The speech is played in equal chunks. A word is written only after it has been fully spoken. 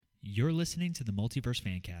You're listening to the Multiverse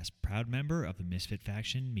Fancast, proud member of the Misfit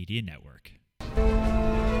Faction Media Network.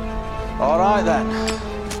 All right then,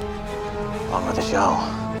 on with the show.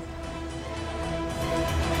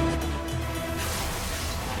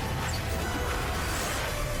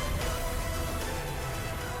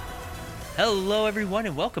 Hello everyone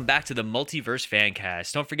and welcome back to the Multiverse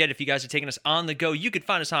Fancast. Don't forget, if you guys are taking us on the go, you can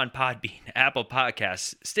find us on Podbean, Apple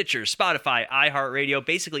Podcasts, Stitcher, Spotify, iHeartRadio,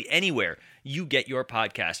 basically anywhere you get your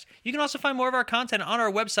podcast. You can also find more of our content on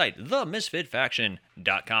our website,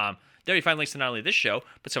 themisfitfaction.com. There you find links to not only this show,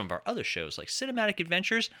 but some of our other shows like Cinematic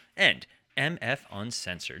Adventures and MF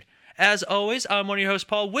Uncensored. As always, I'm one of your hosts,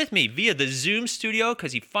 Paul. With me via the Zoom studio,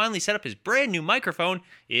 because he finally set up his brand new microphone,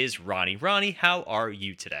 is Ronnie. Ronnie, how are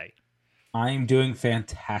you today? I'm doing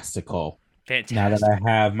fantastical. Fantastic. Now that I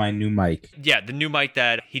have my new mic. Yeah, the new mic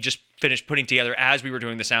that he just finished putting together as we were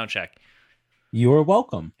doing the sound check. You're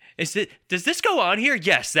welcome. Does this go on here?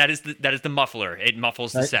 Yes, that is the muffler. It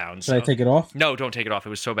muffles the sound. Should I take it off? No, don't take it off. It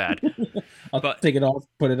was so bad. I'll take it off,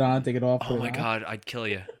 put it on, take it off. Oh my God, I'd kill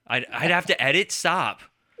you. I'd have to edit. Stop.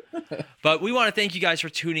 But we want to thank you guys for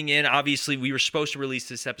tuning in. Obviously, we were supposed to release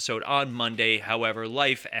this episode on Monday. However,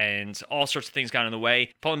 life and all sorts of things got in the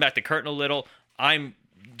way. Pulling back the curtain a little, I'm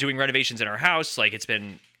doing renovations in our house. Like, it's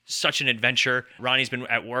been such an adventure. Ronnie's been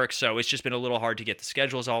at work, so it's just been a little hard to get the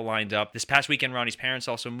schedules all lined up. This past weekend, Ronnie's parents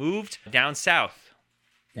also moved down south.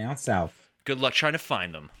 Down south. Good luck trying to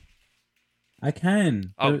find them. I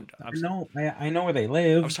can. Oh, I know where they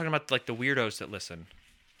live. I was talking about like the weirdos that listen.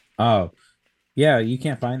 Oh, yeah, you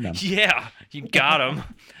can't find them. Yeah, you got them.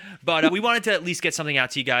 But we wanted to at least get something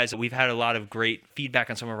out to you guys. We've had a lot of great feedback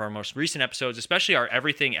on some of our most recent episodes, especially our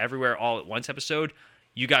Everything Everywhere All at Once episode.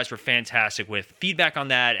 You guys were fantastic with feedback on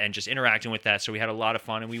that and just interacting with that. So we had a lot of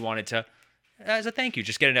fun, and we wanted to, as a thank you,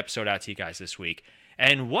 just get an episode out to you guys this week.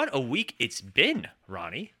 And what a week it's been,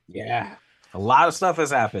 Ronnie. Yeah, a lot of stuff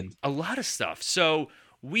has happened. A lot of stuff. So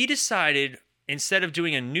we decided, instead of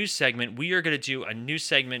doing a news segment, we are going to do a news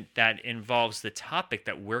segment that involves the topic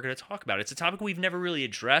that we're going to talk about. It's a topic we've never really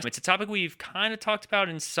addressed. It's a topic we've kind of talked about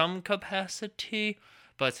in some capacity,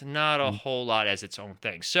 but not a whole lot as its own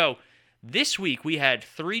thing. So this week we had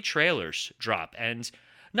 3 trailers drop, and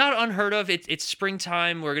not unheard of. It's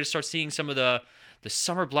springtime. We're going to start seeing some of the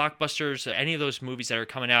summer blockbusters, any of those movies that are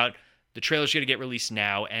coming out. The trailers are going to get released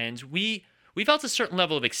now, and we felt a certain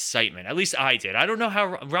level of excitement. At least I did. I don't know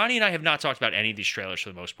how... Ronnie and I have not talked about any of these trailers for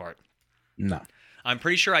the most part. No. I'm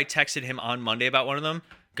pretty sure I texted him on Monday about one of them,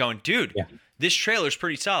 going, dude, This trailer's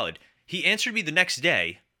pretty solid. He answered me the next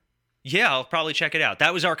day, yeah, I'll probably check it out.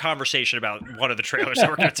 That was our conversation about one of the trailers that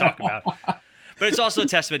we're going to talk about. But it's also a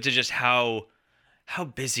testament to just how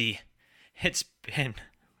busy it's been.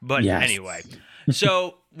 But anyway,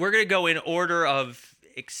 so we're going to go in order of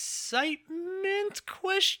excitement,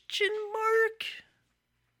 question mark?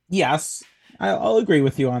 Yes, I'll agree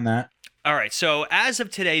with you on that. All right, so as of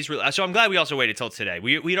today's... So I'm glad we also waited till today.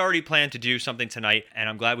 We'd already planned to do something tonight, and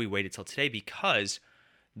I'm glad we waited till today because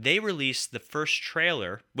they released the first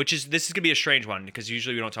trailer, this is going to be a strange one because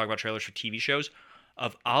usually we don't talk about trailers for TV shows,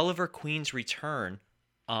 of Oliver Queen's return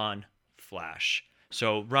on Flash.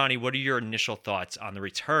 So, Ronnie, what are your initial thoughts on the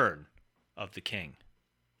return of the King?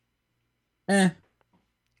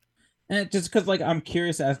 Just because, I'm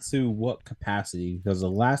curious as to what capacity, because the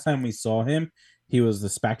last time we saw him, he was the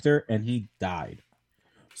Spectre, and he died.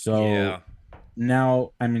 So,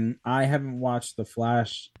 now, I haven't watched The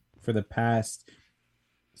Flash for the past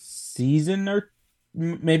season or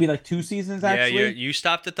maybe 2 seasons, actually. Yeah, you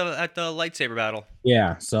stopped at the lightsaber battle.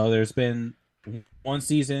 Yeah, so there's been 1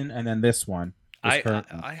 season, and then this one.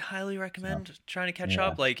 I highly recommend trying to catch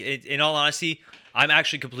up. In all honesty, I'm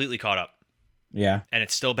actually completely caught up. Yeah. And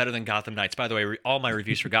it's still better than Gotham Knights. By the way, all my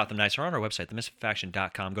reviews for Gotham Knights are on our website,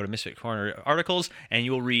 themisfitfaction.com. Go to Misfit Corner articles, and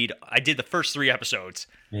you will read. I did the first 3 episodes.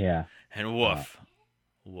 Yeah. And woof.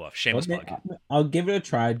 Shameless plug. I'll give it a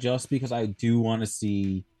try just because I do want to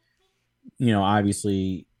see,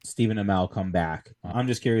 obviously, Stephen Amell come back. I'm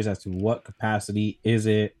just curious as to what capacity. Is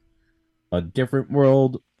it a different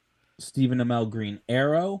world Stephen Amell Green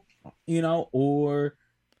Arrow, or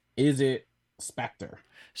is it Spectre?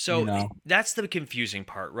 So that's the confusing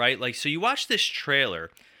part, right? So you watch this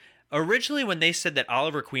trailer. Originally, when they said that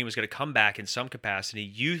Oliver Queen was going to come back in some capacity,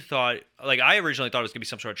 you thought, I originally thought it was going to be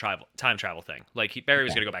some sort of time travel thing. Barry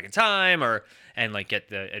was going to go back in time and get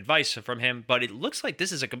the advice from him. But it looks like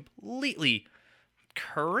this is a completely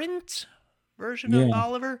current version of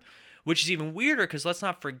Oliver, which is even weirder because let's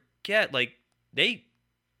not forget, they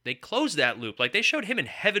closed that loop. They showed him in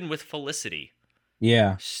heaven with Felicity.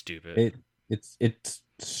 Yeah. Stupid. It's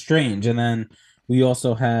strange. And then we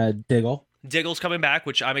also had Diggle Diggle's coming back,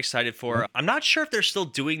 which I'm excited for. I'm not sure if they're still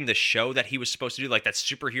doing the show that he was supposed to do, like that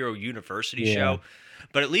superhero university show.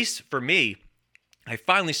 But at least for me, I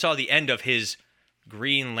finally saw the end of his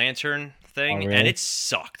Green Lantern thing, and it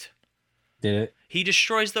sucked. Did it? He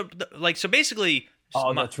destroys the like. So basically,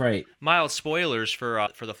 that's right. Mild spoilers for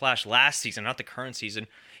the Flash last season, not the current season.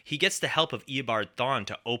 He gets the help of Eobard Thawne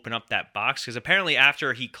to open up that box because apparently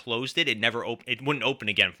after he closed it, it wouldn't open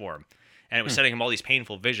again for him, and it was sending him all these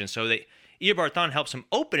painful visions. So Eobard Thawne helps him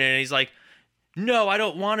open it, and he's like, "No, I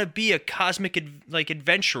don't want to be a cosmic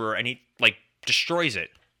adventurer," and he like destroys it.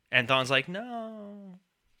 And Thawne's like, "No."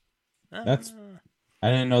 I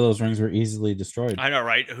didn't know those rings were easily destroyed. I know,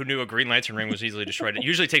 right? Who knew a Green Lantern ring was easily destroyed? It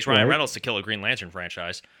usually takes Ryan Reynolds to kill a Green Lantern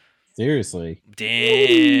franchise. Seriously.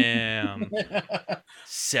 Damn.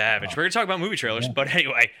 Savage. We're going to talk about movie trailers, but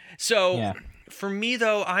anyway. So, for me,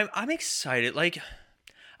 though, I'm excited. Like,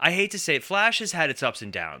 I hate to say it, Flash has had its ups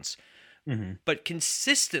and downs. Mm-hmm. But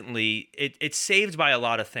consistently, it's saved by a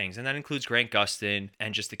lot of things, and that includes Grant Gustin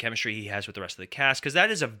and just the chemistry he has with the rest of the cast, because that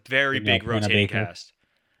is a very big rotating cast.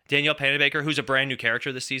 Danielle Panabaker, who's a brand new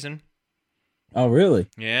character this season. Oh, really?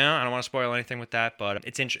 Yeah, I don't want to spoil anything with that, but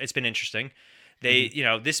it's been interesting. They,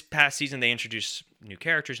 this past season they introduced new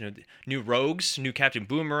characters, new rogues, new Captain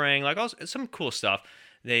Boomerang, like some cool stuff.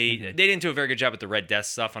 They didn't do a very good job with the Red Death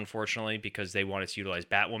stuff, unfortunately, because they wanted to utilize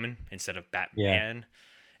Batwoman instead of Batman,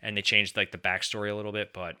 and they changed like the backstory a little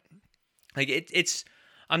bit. But like it's,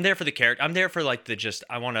 I'm there for the character. I'm there for like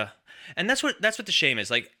I want to. And that's what the shame is.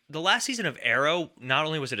 Like the last season of Arrow, not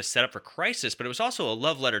only was it a setup for Crisis, but it was also a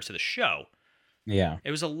love letter to the show. Yeah. It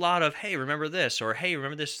was a lot of, hey, remember this, or hey,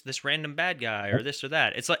 remember this random bad guy, or this or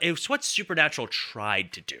that. It was what Supernatural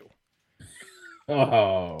tried to do.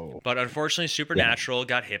 Oh. But unfortunately, Supernatural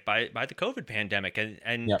got hit by the COVID pandemic,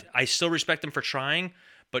 and I still respect them for trying,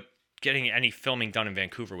 but getting any filming done in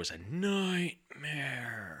Vancouver was a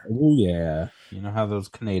nightmare. Oh yeah. You know how those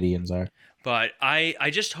Canadians are. But I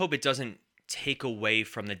just hope it doesn't take away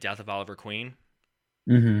from the death of Oliver Queen.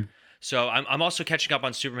 Mm-hmm. So I'm also catching up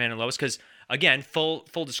on Superman and Lois because, again, full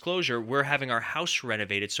disclosure, we're having our house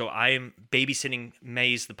renovated. So I am babysitting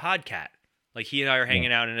Maze the podcat. Like he and I are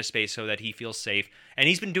hanging out in a space so that he feels safe. And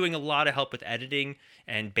he's been doing a lot of help with editing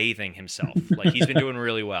and bathing himself. Like he's been doing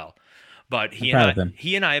really well. But he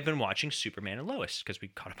and I have been watching Superman and Lois because we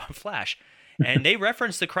caught up on Flash. And they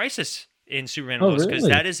reference the Crisis in Superman and Lois because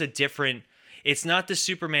that is a different... It's not the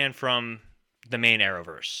Superman from the main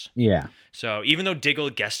Arrowverse. Yeah. So even though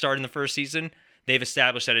Diggle guest starred in the first season, they've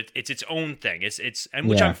established that it's its own thing.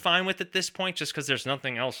 Which I'm fine with at this point, just because there's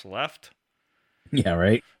nothing else left. Yeah,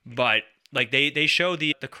 right. But like they show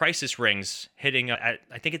the Crisis rings hitting at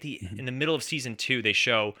I think in the middle of season 2, they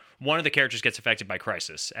show one of the characters gets affected by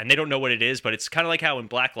Crisis, and they don't know what it is, but it's kind of like how in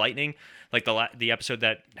Black Lightning, like the episode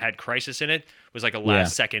that had Crisis in it was like a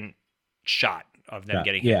last second shot of them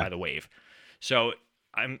getting hit by the wave. So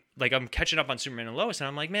I'm catching up on Superman and Lois, and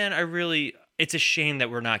I'm like, man, it's a shame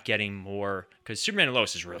that we're not getting more, because Superman and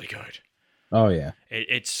Lois is really good. Oh yeah,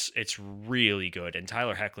 it's really good, and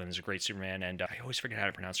Tyler Hoechlin is a great Superman, and I always forget how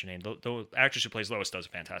to pronounce her name. The actress who plays Lois does a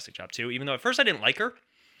fantastic job too. Even though at first I didn't like her.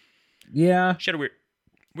 Yeah, she had a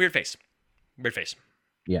weird face.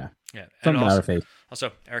 Yeah. Something about her face.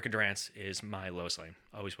 Also, Erica Durance is my Lois Lane.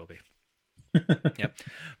 Always will be. Yep.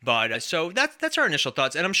 But so that's our initial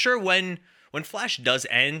thoughts, and I'm sure when Flash does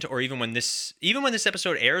end, or even when this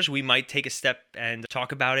episode airs, we might take a step and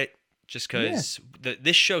talk about it, just because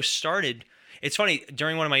this show started. It's funny,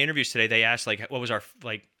 during one of my interviews today, they asked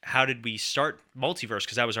how did we start Multiverse,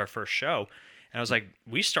 because that was our first show, and I was like,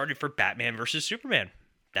 we started for Batman versus Superman.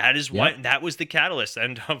 That is that was the catalyst,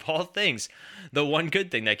 and of all things, the one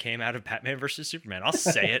good thing that came out of Batman versus Superman. I'll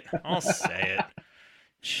say it.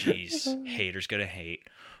 Jeez, haters gonna hate.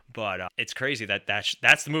 But it's crazy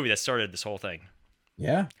that's the movie that started this whole thing.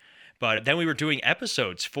 Yeah. But then we were doing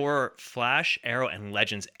episodes for Flash, Arrow, and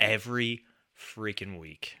Legends every freaking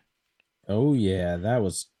week. Oh, yeah. That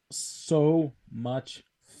was so much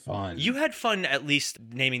fun. You had fun at least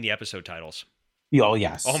naming the episode titles. Oh,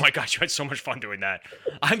 yes. Oh, my gosh. You had so much fun doing that.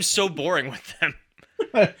 I'm so boring with them.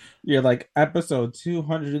 You're like, episode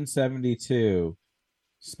 272.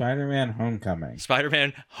 Spider-Man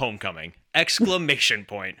Homecoming! Exclamation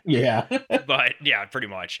point. Yeah. But yeah, pretty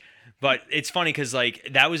much. But it's funny because like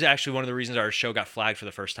that was actually one of the reasons our show got flagged for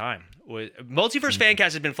the first time. Multiverse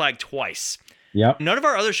Fancast has been flagged twice. Yep. None of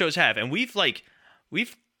our other shows have, and we've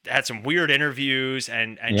had some weird interviews,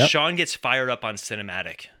 and Sean gets fired up on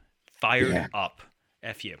cinematic. Up.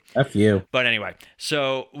 F you. But anyway,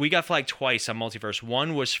 so we got flagged twice on Multiverse.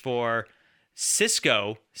 One was for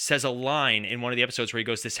Cisco says a line in one of the episodes where he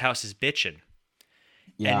goes, "This house is bitchin'."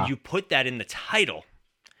 and you put that in the title.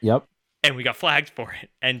 Yep. And we got flagged for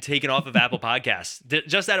it and taken off of Apple Podcasts.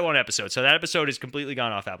 Just that one episode. So that episode is completely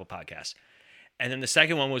gone off Apple Podcasts. And then the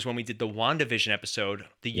second one was when we did the WandaVision episode.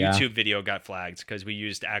 The YouTube video got flagged because we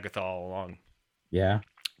used Agatha all along. Yeah.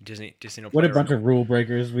 Disney what a bunch of rule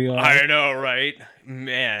breakers we are. I know, right?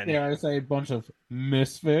 Man. Yeah, I say a bunch of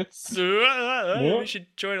misfits. We should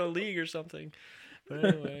join a league or something. But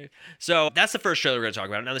anyway. So that's the first trailer we're going to talk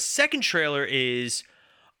about. Now the second trailer is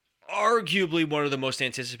arguably one of the most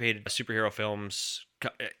anticipated superhero films,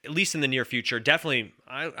 at least in the near future. Definitely,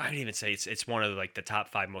 I'd even say it's one of like the top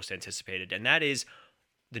 5 most anticipated, and that is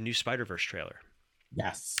the new Spider-Verse trailer.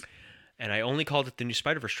 Yes. And I only called it the new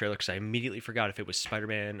Spider-Verse trailer because I immediately forgot if it was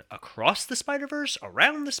Spider-Man Across the Spider-Verse,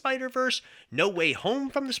 Around the Spider-Verse, No Way Home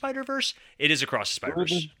from the Spider-Verse. It is Across the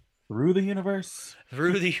Spider-Verse. Through the universe.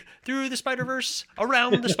 Through the Spider-Verse,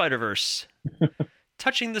 Around the Spider-Verse.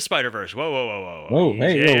 Touching the Spider-Verse. Whoa. Whoa,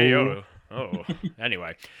 hey, yo. Oh.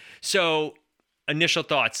 Anyway. So, initial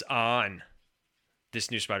thoughts on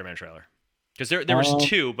this new Spider-Man trailer. Because there was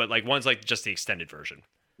 2, but like one's like just the extended version.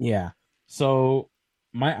 Yeah. So,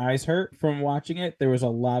 my eyes hurt from watching it. There was a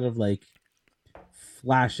lot of like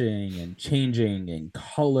flashing and changing and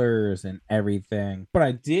colors and everything. But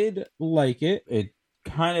I did like it. It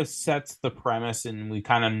kind of sets the premise and we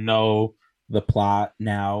kind of know the plot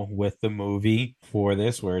now with the movie for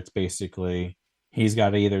this, where it's basically he's got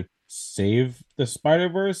to either save the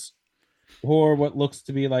Spider-Verse or what looks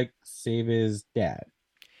to be like save his dad.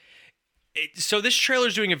 So this trailer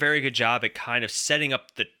is doing a very good job at kind of setting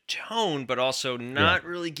up the tone, but also not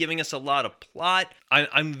really giving us a lot of plot.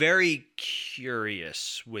 I'm very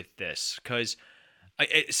curious with this because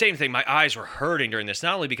same thing. My eyes were hurting during this,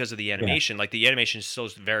 not only because of the animation, like the animation is still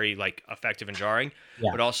very like effective and jarring,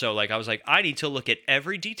 but also like I was like, I need to look at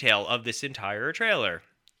every detail of this entire trailer.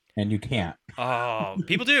 And you can't. Oh,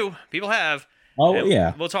 people do. People have. Oh, and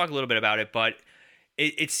yeah. We'll talk a little bit about it, but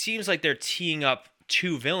it seems like they're teeing up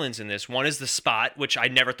 2 villains in this. One is the Spot, which I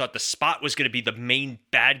never thought the Spot was going to be the main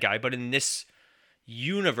bad guy, but in this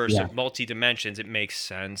universe of multi-dimensions, it makes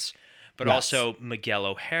sense. But also Miguel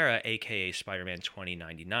O'Hara, a.k.a. Spider-Man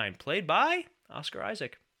 2099, played by Oscar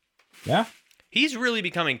Isaac. Yeah. He's really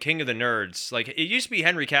becoming king of the nerds. Like, it used to be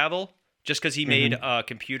Henry Cavill, just because he made a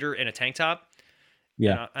computer in a tank top.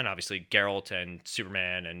 Yeah. And obviously Geralt and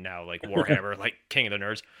Superman and now, like, Warhammer, like, king of the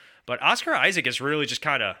nerds. But Oscar Isaac is really just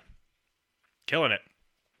kind of killing it.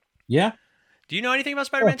 Yeah. Do you know anything about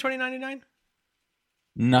Spider-Man 2099?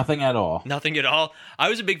 Nothing at all. Nothing at all. I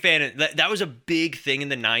was a big fan of that. That was a big thing in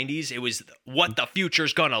the 90s. It was what the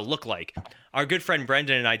future's gonna look like. Our good friend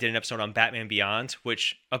Brendan and I did an episode on Batman Beyond,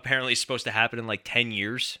 which apparently is supposed to happen in like 10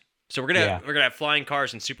 years. So we're gonna have flying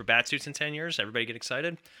cars and super bat suits in 10 years. Everybody get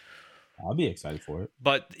excited. I'll be excited for it.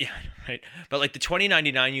 But But like the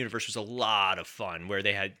 2099 universe was a lot of fun, where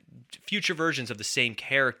they had future versions of the same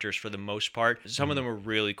characters for the most part. Some of them were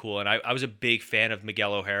really cool, and I was a big fan of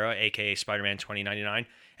Miguel O'Hara, aka Spider-Man 2099,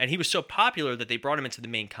 and he was so popular that they brought him into the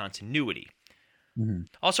main continuity. Mm-hmm.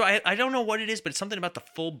 Also, I don't know what it is, but it's something about the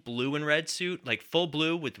full blue and red suit, like full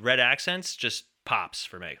blue with red accents, just pops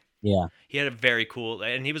for me. Yeah, he had a very cool,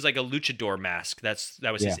 and he was like a luchador mask. That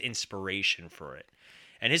was his inspiration for it.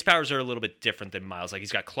 And his powers are a little bit different than Miles. Like,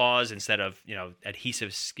 he's got claws instead of,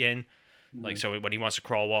 adhesive skin. Mm-hmm. Like, so when he wants to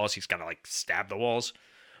crawl walls, he's got to, like, stab the walls.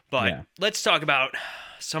 But let's talk about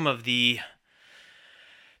some of the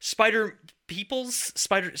spider peoples,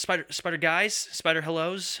 spider guys, spider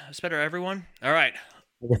hellos, spider everyone. All right.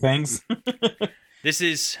 Things. This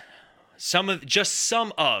is some of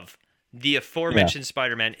the aforementioned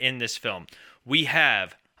Spider-Man in this film. We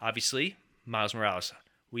have, obviously, Miles Morales.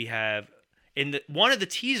 We have... In one of the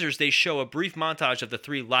teasers, they show a brief montage of the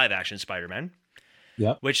 3 live-action Spider-Men.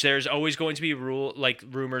 Yep. Which there's always going to be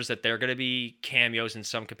rumors that they're going to be cameos in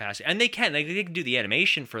some capacity, and they can do the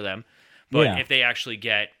animation for them, but if they actually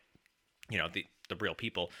get, the real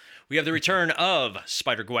people, we have the return of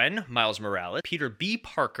Spider-Gwen, Miles Morales, Peter B.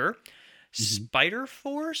 Parker,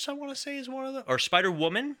 Spider-Force, I want to say is one of them, or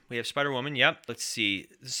Spider-Woman. We have Spider-Woman. Yep. Let's see,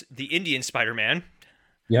 the Indian Spider-Man.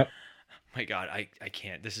 Yep. My God, I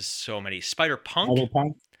can't. This is so many. Spider-Punk.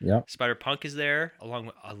 Yep. Spider-Punk is there, along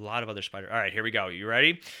with a lot of other Spider. All right, here we go. You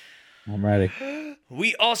ready? I'm ready.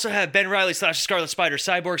 We also have Ben Reilly / Scarlet Spider,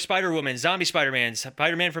 Cyborg Spider-Woman, Zombie Spider-Man,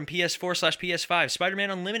 Spider-Man from PS4 / PS5,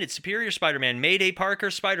 Spider-Man Unlimited, Superior Spider-Man, Mayday Parker,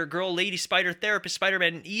 Spider-Girl, Lady Spider, Therapist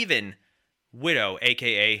Spider-Man, and even Widow,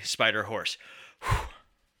 a.k.a. Spider-Horse.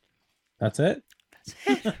 That's it?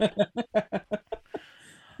 That's it.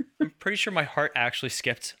 I'm pretty sure my heart actually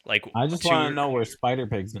skipped. Like, I just want to know where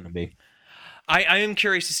Spider-Pig's going to be. I am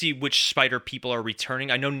curious to see which Spider people are returning.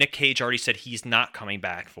 I know Nick Cage already said he's not coming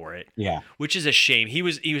back for it. Yeah. Which is a shame. He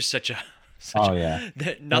was such yeah.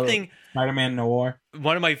 Nothing. Spider-Man Noir.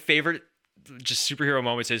 One of my favorite just superhero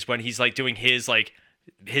moments is when he's like doing his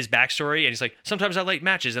backstory, and he's like, sometimes I light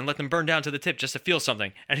matches and let them burn down to the tip just to feel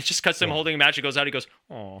something, and it just cuts him holding a match. It goes out. He goes,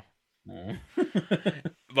 oh.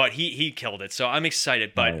 But he killed it, so I'm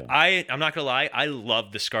excited. But I'm not gonna lie, I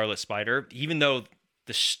love the Scarlet Spider, even though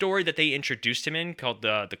the story that they introduced him in, called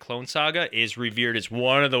the Clone Saga, is revered as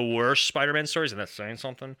one of the worst Spider-Man stories, and that's saying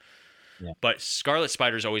something. Yeah. But Scarlet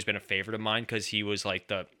Spider's always been a favorite of mine because he was like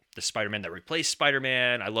the Spider-Man that replaced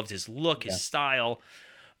Spider-Man. I loved his look, his style.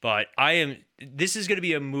 But this is going to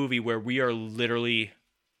be a movie where we are literally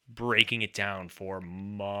breaking it down for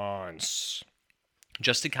months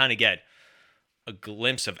just to kind of get a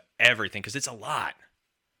glimpse of everything, because it's a lot.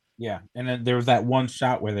 Yeah, and then there was that one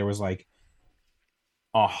shot where there was like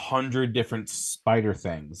 100 different spider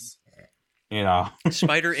things, you know,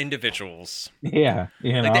 spider individuals. Yeah,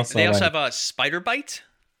 you know, like they also have a spider bite.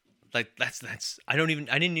 Like that's I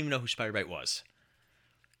didn't even know who Spider-Bite was.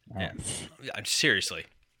 Yeah. Seriously.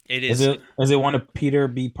 It is. Is it one of Peter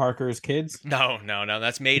B. Parker's kids? No.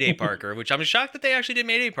 That's Mayday Parker, which I'm shocked that they actually did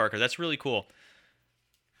Mayday Parker. That's really cool.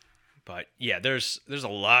 But yeah, there's a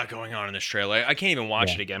lot going on in this trailer. I can't even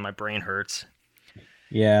watch it again. My brain hurts.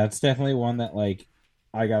 Yeah, it's definitely one that like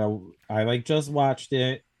I just watched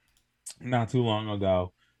it not too long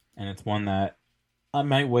ago, and it's one that I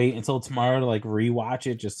might wait until tomorrow to like rewatch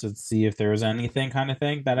it just to see if there was anything kind of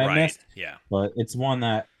thing that I missed. Yeah. But it's one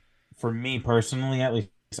that, for me personally, at least,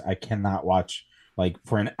 I cannot watch like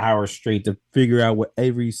for an hour straight to figure out what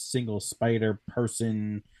every single spider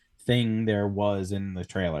person thing there was in the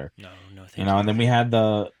trailer. No, you know. And then we had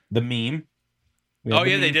the meme.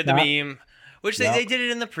 They did the meme, which they did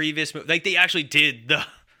it in the previous movie. Like they actually did the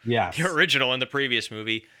original in the previous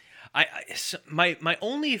movie. My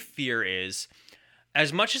only fear is,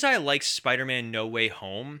 as much as I like Spider-Man No Way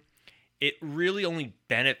Home, it really only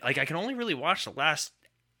I can only really watch the last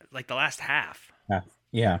half.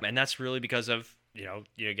 Yeah. And that's really because of, you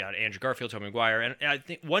got Andrew Garfield, Tobey Maguire, and I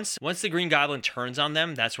think once the Green Goblin turns on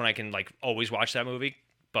them, that's when I can like always watch that movie.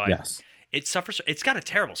 But it's got a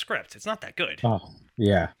terrible script. It's not that good. Oh,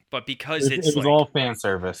 yeah. But because it was all fan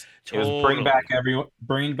service. Totally. It was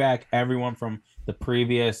bring back everyone from the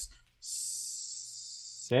previous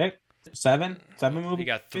seven movies. You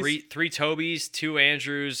got three Tobys, 2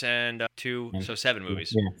 Andrews, and 7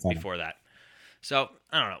 movies before that. So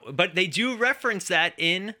I don't know, but they do reference that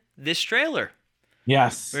in this trailer.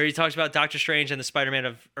 Yes, where he talks about Doctor Strange and the Spider-Man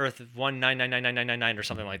of Earth 1999999 or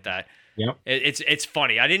something like that. Yep, it's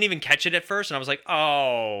funny. I didn't even catch it at first, and I was like,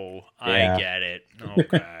 oh, I get it.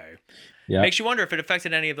 Okay. Yeah, makes you wonder if it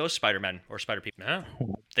affected any of those Spider-Men or Spider-People. No.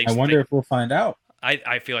 I wonder if we'll find out.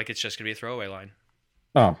 I feel like it's just gonna be a throwaway line.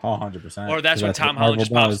 Oh, 100%. Or that's when Tom Holland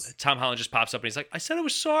just pops up and he's like, I said I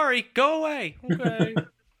was sorry. Go away. Okay.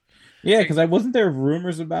 Yeah, because wasn't there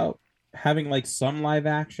rumors about having like some live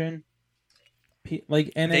action, like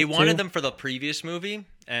in they wanted them for the previous movie,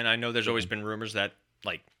 and I know there's always been rumors that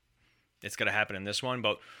like it's gonna happen in this one,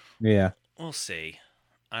 but yeah, we'll see.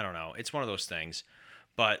 I don't know. It's one of those things.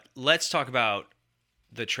 But let's talk about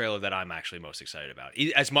the trailer that I'm actually most excited about.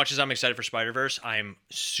 As much as I'm excited for Spider-Verse, I'm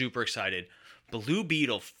super excited. Blue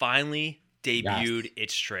Beetle finally debuted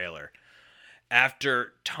its trailer.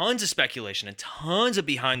 After tons of speculation and tons of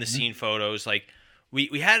behind-the-scene photos, like we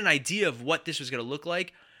had an idea of what this was going to look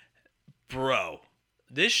like. Bro,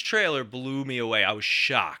 this trailer blew me away. I was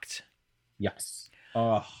shocked. Yes,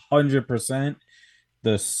 100%.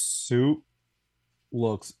 The suit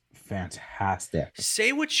looks fantastic.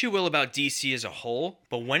 Say what you will about DC as a whole,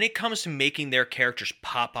 but when it comes to making their characters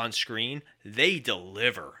pop on screen, they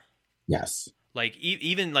deliver. Yes. Like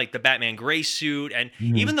even like the Batman gray suit, and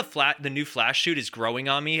even the new Flash suit is growing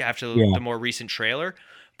on me after the more recent trailer.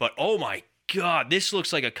 But oh my god, this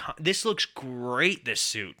looks great. This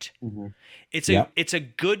suit, it's a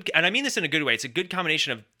good, and I mean this in a good way. It's a good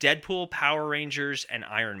combination of Deadpool, Power Rangers, and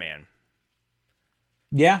Iron Man.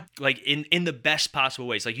 Yeah, like in the best possible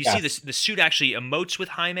ways. Like you see the suit actually emotes with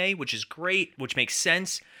Jaime, which is great, which makes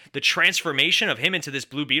sense. The transformation of him into this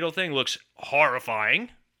Blue Beetle thing looks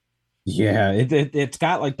horrifying. Yeah, it's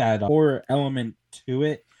got like that horror element to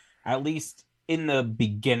it, at least in the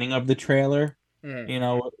beginning of the trailer. You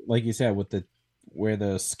know, like you said, with where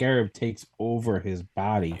the scarab takes over his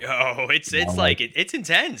body. Oh, it's it's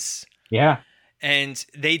intense. Yeah. And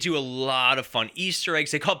they do a lot of fun Easter eggs.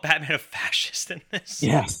 They call Batman a fascist in this.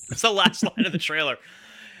 Yes. It's the last line of the trailer.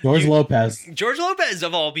 George Lopez,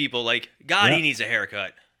 of all people, like, God, he needs a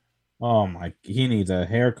haircut. Oh my, he needs a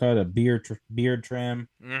haircut, a beard trim.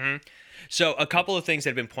 Mm-hmm. So a couple of things that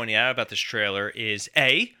have been pointed out about this trailer is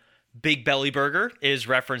Big Belly Burger is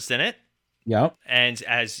referenced in it. Yep. And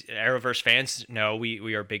as Arrowverse fans know,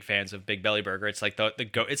 we are big fans of Big Belly Burger. It's like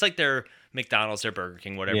it's like their McDonald's, their Burger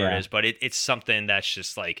King, whatever it is. But it's something that's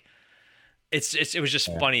just like it was just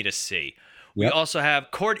funny to see. We also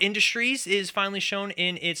have Cord Industries is finally shown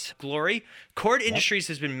in its glory. Cord Industries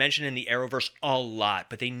has been mentioned in the Arrowverse a lot,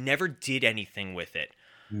 but they never did anything with it.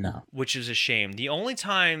 No. Which is a shame. The only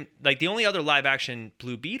time, like the only other live action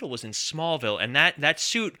Blue Beetle was in Smallville, and that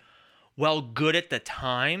suit, while good at the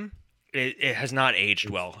time, it has not aged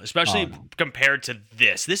well, especially compared to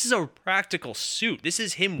this. This is a practical suit. This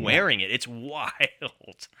is him wearing it. It's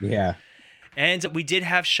wild. Yeah. And we did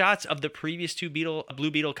have shots of the previous two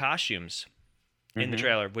Blue Beetle costumes in the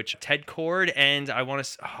trailer, which Ted Cord and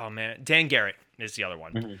Dan Garrett is the other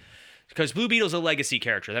one. Mm-hmm. Because Blue Beetle's a legacy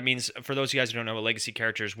character. That means, for those of you guys who don't know, a legacy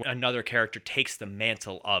character is when another character takes the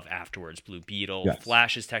mantle of afterwards. Blue Beetle,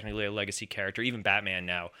 Flash is technically a legacy character, even Batman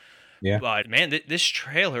now. Yeah. But, man, this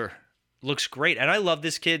trailer looks great. And I love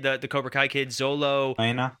this kid, the Cobra Kai kid, Zolo.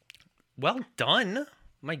 Lena. Well done.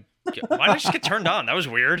 My God. Why did I just get turned on? That was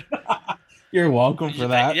weird. You're welcome for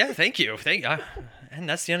that. Yeah, thank you. And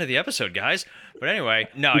that's the end of the episode, guys. But anyway,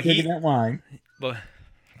 no, that line. Well,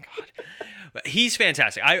 God. He's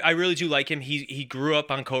fantastic. I really do like him. He grew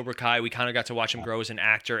up on Cobra Kai. We kind of got to watch him grow as an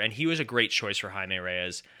actor, and he was a great choice for Jaime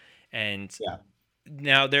Reyes. And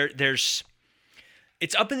now there's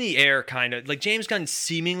it's up in the air, kind of. Like, James Gunn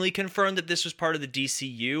seemingly confirmed that this was part of the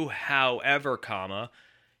DCU. However,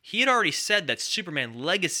 he had already said that Superman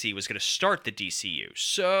Legacy was going to start the DCU.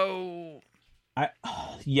 So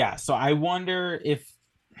so I wonder if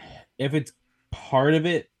it's part of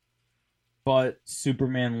it, but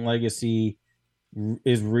Superman Legacy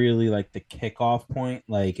is really like the kickoff point.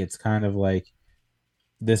 Like, it's kind of like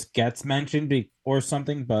this gets mentioned or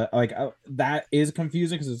something, but like that is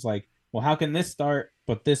confusing because it's like, well, how can this start,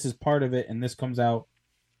 but this is part of it, and this comes out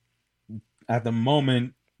at the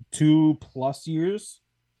moment 2+ years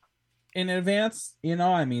in advance?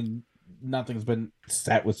 I mean, nothing's been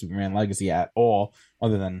set with Superman Legacy at all,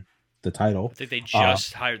 other than the title. I think they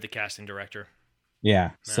just hired the casting director.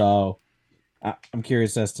 Yeah. So I'm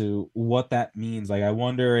curious as to what that means. Like, I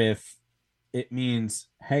wonder if it means,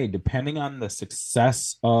 hey, depending on the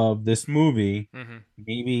success of this movie,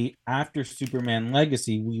 maybe after Superman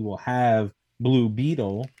Legacy, we will have Blue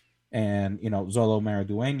Beetle and, Zolo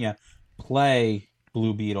Maraduena play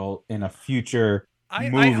Blue Beetle in a future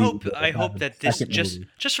movie. I hope that this,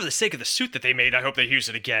 just for the sake of the suit that they made, I hope they use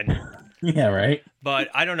it again. Yeah, right. But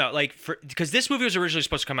I don't know, because this movie was originally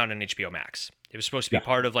supposed to come out on HBO Max. It was supposed to be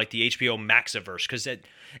part of like the HBO Maxiverse, because at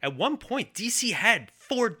one point DC had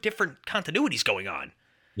 4 different continuities going on.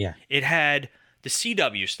 Yeah, it had the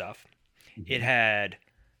CW stuff, it had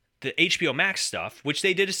the HBO Max stuff, which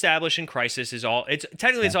they did establish in Crisis is all. It's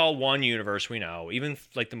technically it's all one universe. We know, even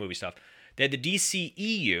like the movie stuff. They had the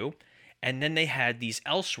DCEU, and then they had these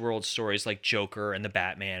Elseworld stories like Joker and the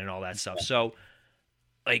Batman and all that stuff. So,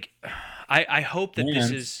 like, I hope that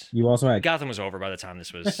this is. You also had Gotham was over by the time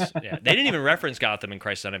this was. Yeah, they didn't even reference Gotham in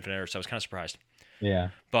Crisis on Infinite Earth, so I was kind of surprised.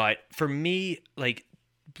 Yeah, but for me, like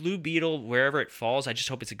Blue Beetle, wherever it falls, I just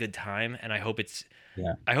hope it's a good time, and I hope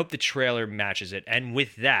I hope the trailer matches it. And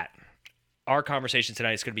with that, our conversation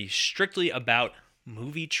tonight is going to be strictly about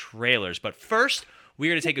movie trailers. But first,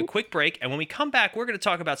 we're going to take a quick break, and when we come back, we're going to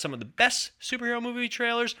talk about some of the best superhero movie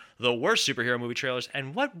trailers, the worst superhero movie trailers,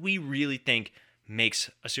 and what we really think makes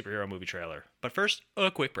a superhero movie trailer. But first,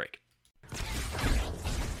 a quick break.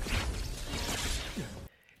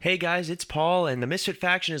 Hey guys, it's Paul, and the Misfit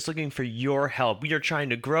Faction is looking for your help. We are trying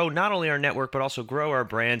to grow not only our network, but also grow our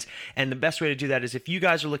brands, and the best way to do that is if you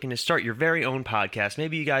guys are looking to start your very own podcast.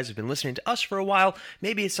 Maybe you guys have been listening to us for a while,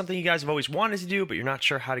 maybe it's something you guys have always wanted to do, but you're not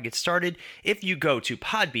sure how to get started. If you go to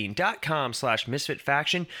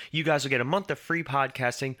podbean.com/misfitfaction, you guys will get a month of free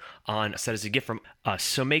podcasting set as a gift from us.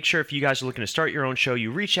 So make sure if you guys are looking to start your own show, you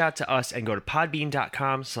reach out to us and go to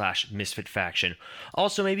podbean.com/misfitfaction.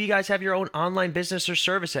 Also, maybe you guys have your own online business or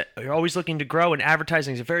service that you're always looking to grow, and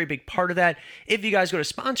advertising is a very big part of that. If you guys go to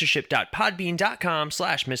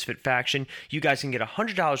sponsorship.podbean.com/misfitfaction, you guys can get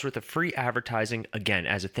 $100 worth of free advertising, again,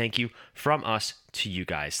 as a thank you from us to you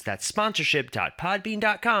guys. That's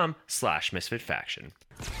sponsorship.podbean.com/misfitfaction.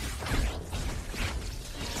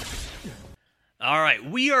 All right,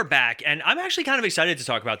 we are back, and I'm actually kind of excited to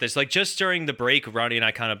talk about this. Like, just during the break, Ronnie and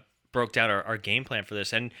I kind of broke down our game plan for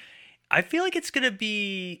this, and I feel like it's going to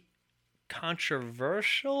be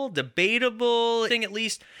controversial, debatable thing, at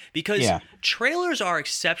least, because trailers are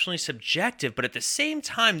exceptionally subjective, but at the same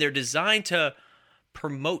time, they're designed to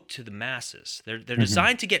promote to the masses. They're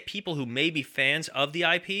designed to get people who may be fans of the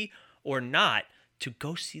IP or not to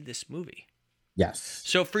go see this movie. Yes.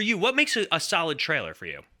 So for you, what makes a solid trailer for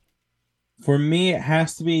you? For me, it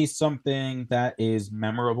has to be something that is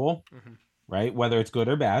memorable, right? Whether it's good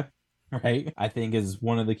or bad, right? I think is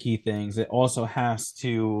one of the key things. It also has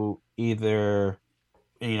to either,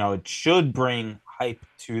 it should bring hype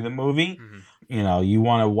to the movie. You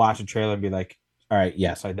want to watch a trailer and be like, all right,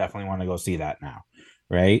 yes, I definitely want to go see that now,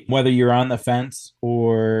 right? Whether you're on the fence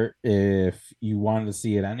or if you wanted to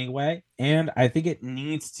see it anyway. And I think it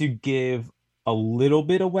needs to give a little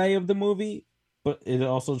bit away of the movie, but it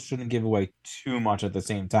also shouldn't give away too much at the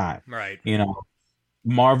same time. Right.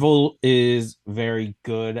 Marvel is very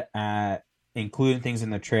good at including things in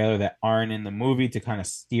the trailer that aren't in the movie to kind of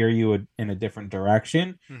steer you in a different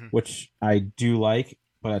direction, which I do like.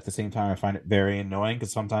 But at the same time, I find it very annoying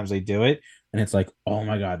because sometimes they do it and it's like, oh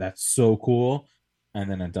my God, that's so cool. And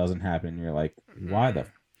then it doesn't happen. You're like, why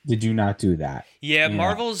did you not do that? Yeah,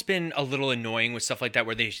 Marvel's been a little annoying with stuff like that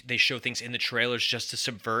where they show things in the trailers just to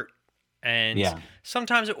subvert. And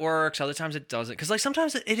sometimes it works, other times it doesn't. Because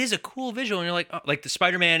sometimes it is a cool visual and you're like, oh, like the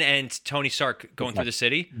Spider-Man and Tony Stark going through the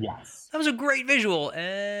city. Yes. That was a great visual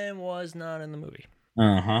and was not in the movie.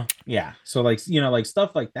 Yeah. So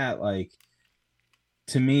stuff like that,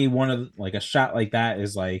 to me, a shot like that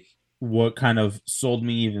is what kind of sold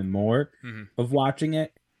me even more of watching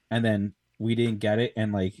it. And then we didn't get it.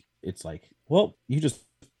 And it's well, you just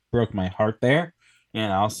broke my heart there,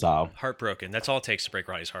 so. Heartbroken. That's all it takes to break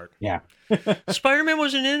Ronnie's heart. Yeah. Spider-Man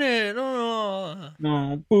wasn't in it. Oh.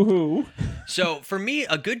 No, boo-hoo. So for me,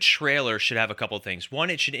 a good trailer should have a couple of things. One,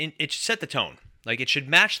 it should set the tone. It should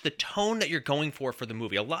match the tone that you're going for the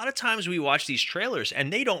movie. A lot of times we watch these trailers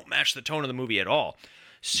and they don't match the tone of the movie at all.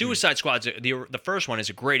 Suicide Squad's the first one is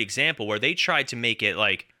a great example where they tried to make it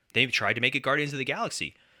Guardians of the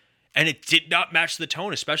Galaxy. And it did not match the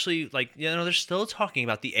tone, especially they're still talking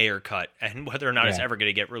about the Ayer cut and whether or not it's ever going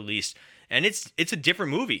to get released. And it's a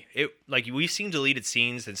different movie. We've seen deleted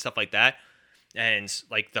scenes and stuff like that. And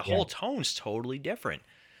the whole tone's totally different.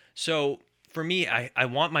 So for me, I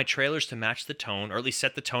want my trailers to match the tone or at least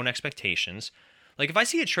set the tone expectations. If I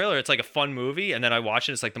see a trailer, it's a fun movie and then I watch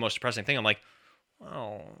it, it's the most depressing thing. I'm like,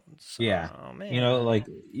 oh, man.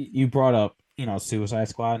 You brought up, Suicide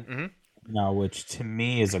Squad, which to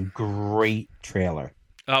me is a great trailer.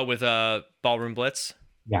 With Ballroom Blitz?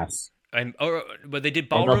 Yes. But they did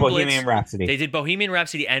Ballroom Blitz. Bohemian Rhapsody. They did Bohemian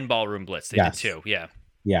Rhapsody and Ballroom Blitz. They did too, yeah.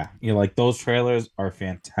 Yeah, those trailers are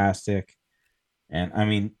fantastic. And I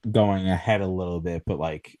mean, going ahead a little bit, but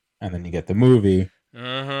and then you get the movie.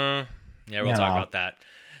 Yeah, we'll talk about that.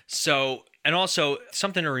 So, and also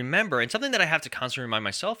something to remember, and something that I have to constantly remind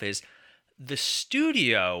myself is the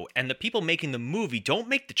studio and the people making the movie don't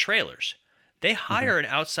make the trailers. They hire an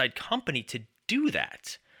outside company to do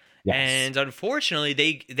that. Yes. And unfortunately,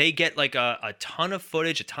 they get a ton of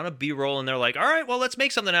footage, a ton of B-roll, and they're like, all right, well, let's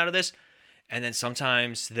make something out of this. And then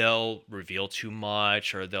sometimes they'll reveal too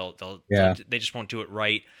much or they just won't do it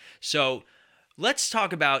right. So let's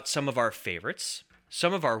talk about some of our favorites,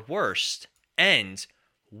 some of our worst, and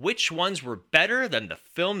which ones were better than the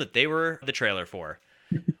film that they were the trailer for.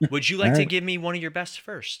 Would you like to give me one of your best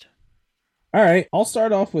first? All right. I'll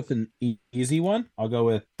start off with an easy one. I'll go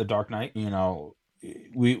with The Dark Knight.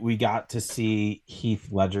 We got to see Heath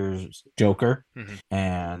Ledger's Joker.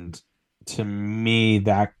 And to me,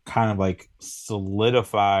 that kind of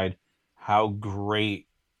solidified how great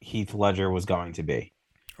Heath Ledger was going to be.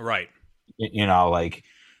 Right.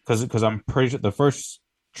 Because I'm pretty sure the first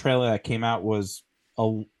trailer that came out was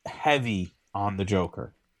heavy on the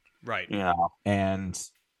Joker. Right. And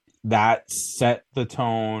that set the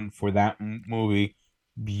tone for that movie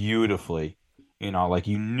beautifully.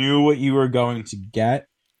 You knew what you were going to get,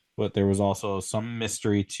 but there was also some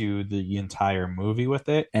mystery to the entire movie with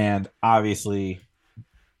it. And obviously,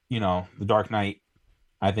 The Dark Knight,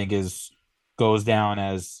 I think goes down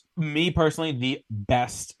as, me personally, the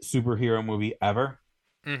best superhero movie ever.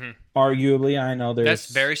 Arguably, I know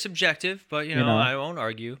that's very subjective, but I won't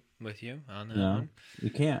argue with you on that one.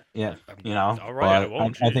 You can't. Yeah. All right, I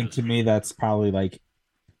won't. I think to me that's probably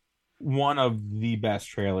one of the best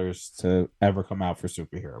trailers to ever come out for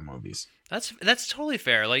superhero movies. That's totally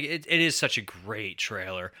fair. It is such a great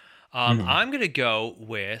trailer. I'm gonna go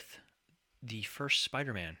with the first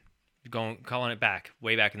Spider-Man. Calling it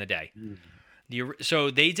way back in the day.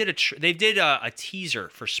 So they did a teaser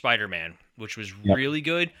for Spider-Man, which was really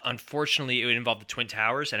good. Unfortunately, it involved the Twin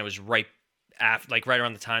Towers, and it was right like right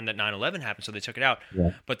around the time that 9/11 happened, so they took it out.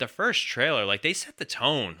 Yeah. But the first trailer, like they set the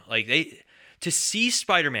tone. Like to see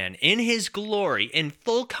Spider-Man in his glory, in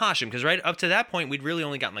full costume, because right up to that point, we'd really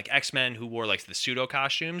only gotten like X-Men who wore like the pseudo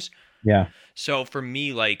costumes. Yeah. So for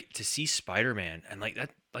me, like to see Spider-Man and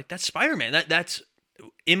that's Spider-Man. That's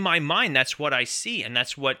in my mind, that's what I see, and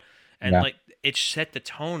that's what, and like it set the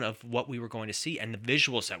tone of what we were going to see and the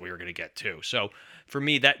visuals that we were going to get too. So for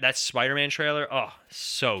me, that Spider-Man trailer, oh,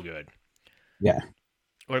 so good. Yeah.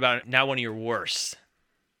 What about now? One of your worst.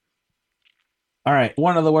 All right,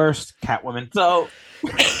 one of the worst, Catwoman. So,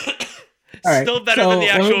 still better than the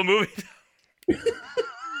actual movie.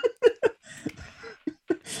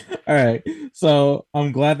 All right, so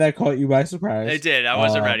I'm glad that caught you by surprise. It did. I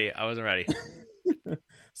wasn't ready.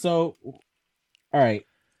 So, all right,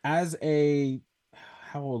 how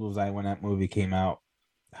old was I when that movie came out?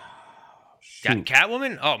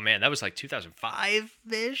 Catwoman? Oh man, that was like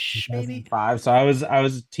 2005-ish, maybe. 2005. So I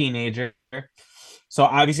was a teenager. So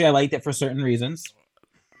obviously I liked it for certain reasons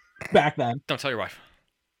back then. Don't tell your wife.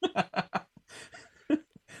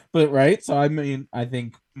 But right, so I mean, I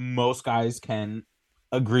think most guys can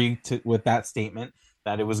agree with that statement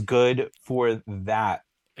that it was good for that.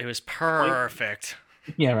 It was perfect.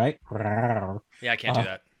 Yeah, right. Yeah, I can't do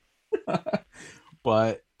that.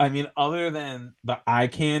 But I mean, other than the eye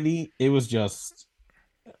candy, it was just.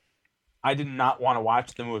 I did not want to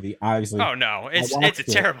watch the movie. Obviously. Oh no, it's a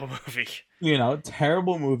terrible movie. You know,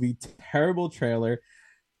 terrible movie, terrible trailer.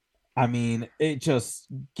 I mean, it just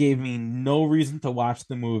gave me no reason to watch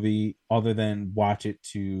the movie other than watch it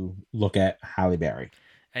to look at Halle Berry.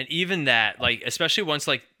 And even that, like, especially once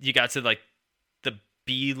like you got to like the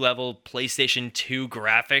B-level PlayStation 2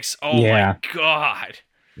 graphics. Oh my god.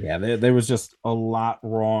 Yeah, there was just a lot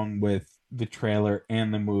wrong with the trailer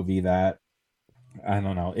and the movie that I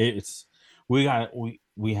don't know.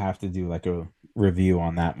 We have to do like a review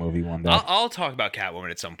on that movie one day. I'll talk about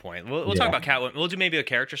Catwoman at some point. We'll talk about Catwoman. We'll do maybe a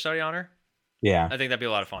character study on her. Yeah. I think that'd be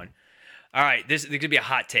a lot of fun. All right, this could be a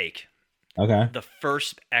hot take. Okay. The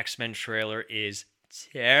first X-Men trailer is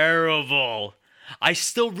terrible. I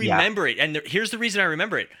still remember it, and here's the reason I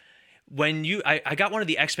remember it. When I got one of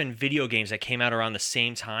the X-Men video games that came out around the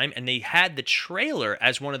same time, and they had the trailer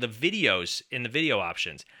as one of the videos in the video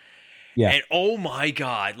options. Yeah. And oh my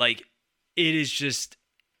god, like it is just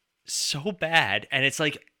so bad, and it's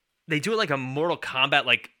like they do it like a Mortal Kombat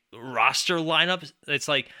like roster lineup. It's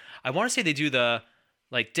like I want to say they do the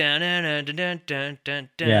like like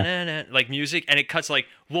music, and it cuts like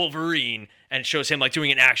Wolverine, and it shows him like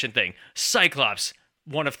doing an action thing. Cyclops,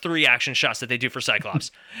 one of 3 action shots that they do for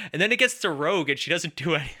Cyclops, and then it gets to Rogue, and she doesn't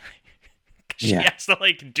do anything. She has to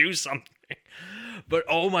like do something. But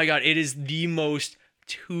oh my god, it is the most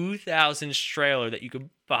 2000s trailer that you could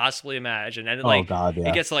possibly imagine, and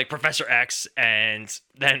it gets to like Professor X and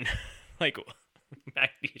then like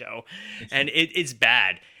Magneto, and it's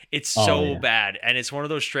bad. It's so bad, and it's one of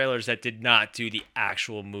those trailers that did not do the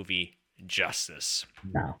actual movie justice.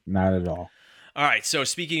 No, not at all. All right, so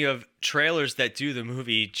speaking of trailers that do the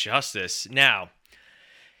movie justice, now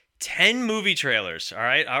 10 movie trailers, all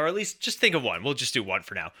right, or at least just think of one. We'll just do one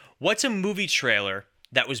for now. What's a movie trailer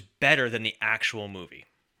that was better than the actual movie?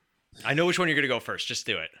 I know which one you're going to go first. Just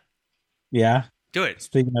do it. Yeah. Do it.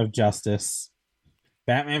 Speaking of justice,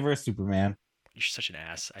 Batman vs. Superman. You're such an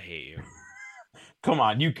ass. I hate you. Come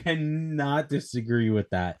on. You cannot disagree with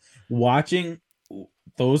that. Watching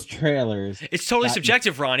those trailers. It's totally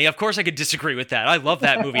subjective, Ronnie. Of course I could disagree with that. I love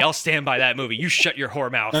that movie. I'll stand by that movie. You shut your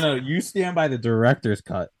whore mouth. No, you stand by the director's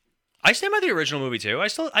cut. I stand by the original movie too.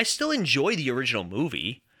 I still enjoy the original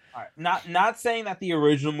movie. All right. Not saying that the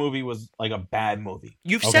original movie was like a bad movie.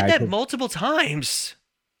 You've said that multiple times.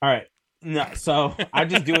 All right. No, so I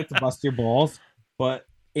just do it to bust your balls. But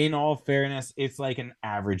in all fairness, it's like an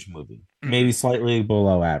average movie, maybe slightly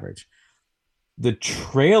below average. The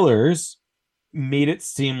trailers made it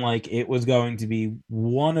seem like it was going to be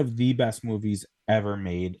one of the best movies ever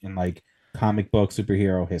made in like comic book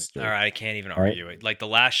superhero history. All right, I can't even argue it. Like the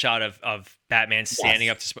last shot of Batman standing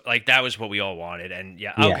up to like that was what we all wanted, and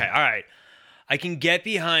okay, all right, I can get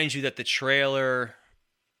behind you that the trailer.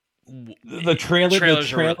 The first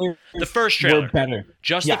trailer were better.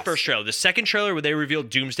 Just the first trailer. The second trailer where they revealed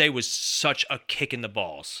Doomsday was such a kick in the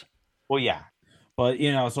balls. Well, yeah, but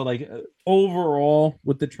so like overall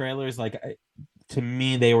with the trailers, like to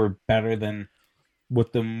me they were better than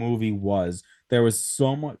what the movie was. There was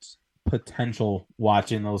so much potential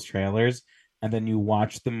watching those trailers, and then you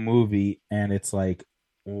watch the movie, and it's like,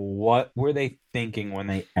 what were they thinking when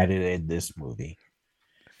they edited this movie?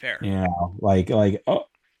 Fair, like oh.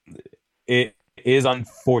 It is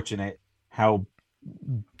unfortunate how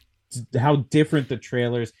how different the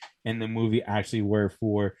trailers and the movie actually were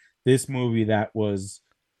for this movie that was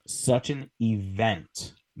such an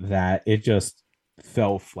event that it just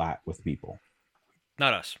fell flat with people.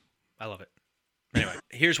 Not us. I love it. Anyway,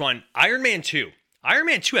 here's one. Iron Man 2. Iron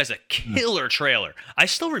Man 2 has a killer trailer. I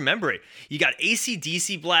still remember it. You got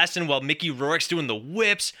AC/DC blasting while Mickey Rourke's doing the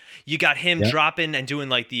whips. You got him dropping and doing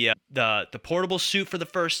like the portable suit for the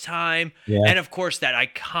first time. Yeah. And of course, that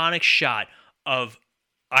iconic shot of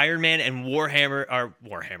Iron Man and War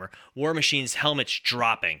Machine's helmets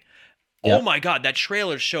dropping. Yep. Oh my God, that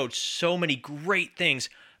trailer showed so many great things.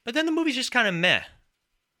 But then the movie's just kind of meh.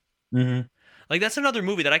 Mm-hmm. Like, that's another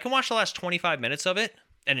movie that I can watch the last 25 minutes of it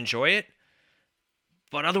and enjoy it.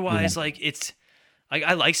 But otherwise, like, it's...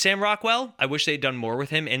 I like Sam Rockwell. I wish they'd done more with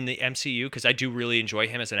him in the MCU because I do really enjoy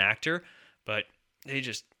him as an actor. But they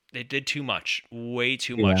did too much. Way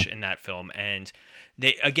too much in that film. And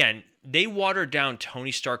they watered down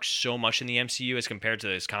Tony Stark so much in the MCU as compared to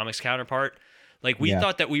his comics counterpart. Like, we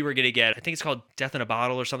thought that we were going to get, I think it's called Death in a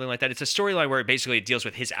Bottle or something like that. It's a storyline where it deals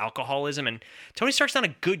with his alcoholism, and Tony Stark's not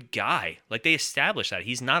a good guy. Like, they established that.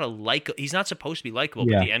 He's not supposed to be likable,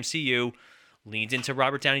 but the MCU leans into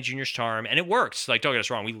Robert Downey Jr.'s charm, and it works. Like, don't get us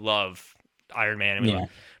wrong, we love Iron Man,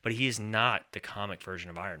 but he is not the comic version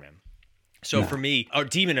of Iron Man. So for me,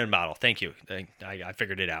 Demon in a Bottle, thank you. I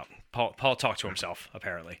figured it out. Paul talked to himself,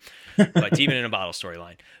 apparently. But Demon in a Bottle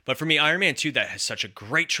storyline. But for me, Iron Man 2, that has such a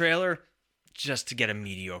great trailer, just to get a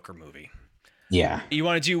mediocre movie. Yeah. You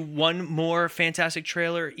want to do one more fantastic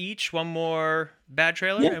trailer each? One more bad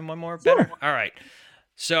trailer and one more better? All right.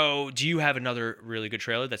 So do you have another really good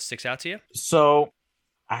trailer that sticks out to you? So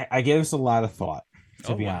I gave this a lot of thought,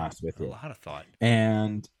 to be honest with you. A lot of thought.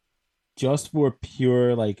 And just for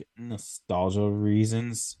pure, like, nostalgia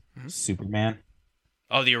reasons, Superman.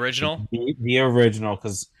 Oh, the original? The original,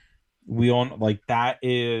 because we own, like, that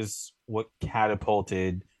is what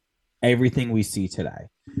catapulted everything we see today.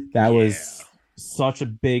 That was such a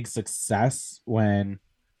big success when,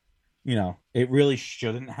 it really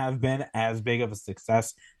shouldn't have been as big of a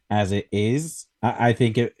success as it is. I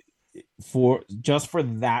think for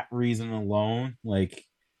that reason alone, like,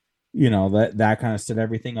 that kind of set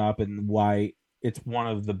everything up, and why it's one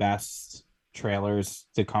of the best trailers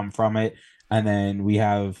to come from it. And then we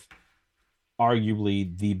have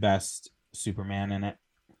arguably the best Superman in it.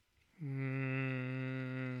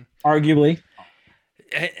 Arguably,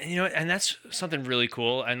 and that's something really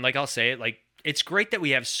cool. And like, I'll say it, like, it's great that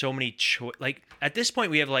we have so many like, at this point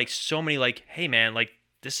we have like so many, like, hey man, like,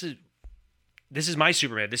 this is my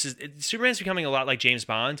Superman. Superman's becoming a lot like James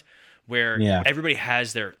Bond, where everybody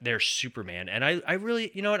has their Superman. And I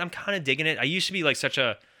really, I'm kind of digging it. I used to be like such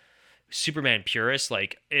a Superman purist,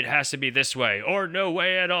 like, it has to be this way or no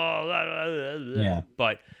way at all.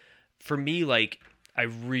 But for me, like, I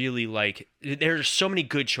really like. There's so many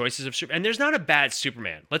good choices of Superman, and there's not a bad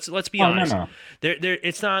Superman. Let's be honest. No.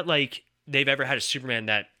 It's not like they've ever had a Superman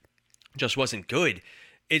that just wasn't good.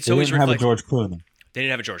 They didn't have a George Clooney. They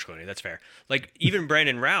didn't have a George Clooney. That's fair. Like, even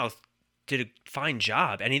Brandon Routh did a fine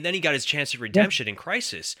job, and then he got his chance of redemption in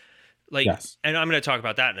Crisis. Like, and I'm going to talk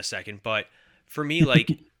about that in a second. But for me, like,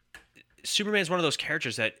 Superman is one of those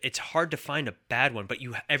characters that it's hard to find a bad one, but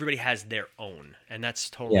everybody has their own, and that's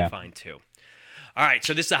totally fine too. All right,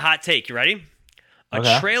 so this is a hot take. You ready?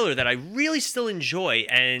 A trailer that I really still enjoy,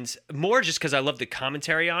 and more just because I love the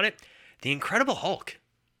commentary on it, The Incredible Hulk.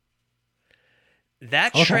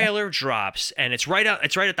 That trailer drops, and it's right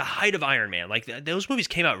at the height of Iron Man. Like, those movies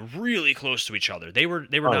came out really close to each other. They were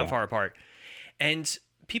not far apart. And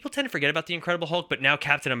people tend to forget about The Incredible Hulk, but now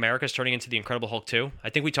Captain America is turning into The Incredible Hulk 2. I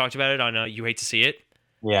think we talked about it on You Hate to See It.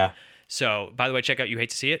 Yeah. So, by the way, check out You Hate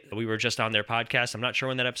to See It. We were just on their podcast. I'm not sure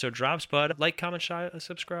when that episode drops, but like, comment,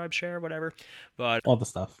 subscribe, share, whatever. But all the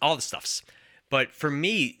stuffs. But for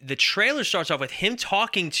me, the trailer starts off with him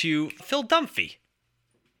talking to Phil Dunphy.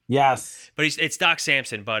 Yes. But it's Doc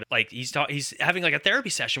Samson, but like, he's having like a therapy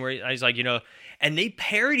session where he's like, and they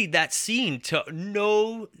parodied that scene to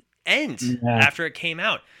no end after it came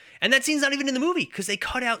out. And that scene's not even in the movie because they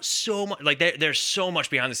cut out so much. Like, there's so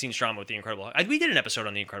much behind the scenes drama with The Incredible Hulk. We did an episode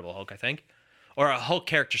on The Incredible Hulk, I think. Or a Hulk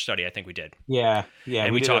character study, I think we did. Yeah.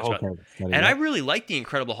 And we talked about it. And I really like The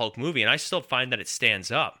Incredible Hulk movie, and I still find that it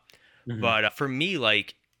stands up. Mm-hmm. But for me,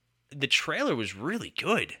 like, the trailer was really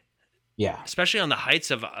good. Yeah. Especially on the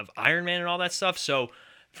heights of Iron Man and all that stuff. So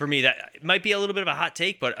for me, that might be a little bit of a hot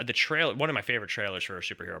take, but the trailer, one of my favorite trailers for a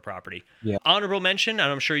superhero property. Yeah. Honorable mention,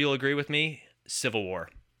 and I'm sure you'll agree with me, Civil War.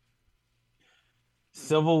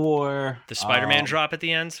 The Spider-Man drop at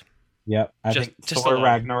the end. Yep. I think Thor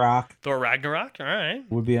Ragnarok. Thor Ragnarok, all right.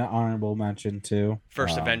 Would be an honorable mention too.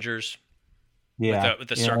 First Avengers. Yeah, with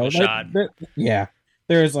the circle shot. Yeah,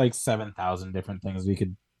 there's like 7,000 different things we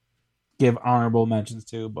could give honorable mentions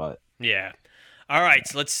to, but yeah. All right,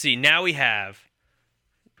 so let's see. Now we have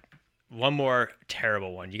one more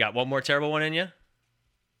terrible one. You got one more terrible one in you?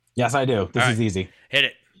 yes, I do. This is easy. Hit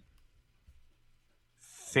it.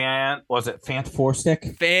 Was it Fant Four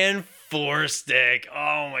Stick? Fan Four Stick.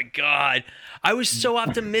 Oh my god. I was so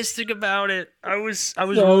optimistic about it. I was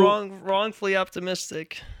wrongfully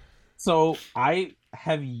optimistic. So I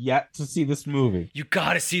have yet to see this movie. You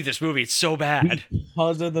gotta see this movie. It's so bad.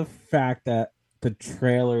 Because of the fact that the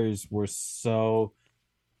trailers were so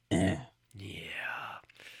Yeah.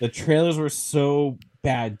 The trailers were so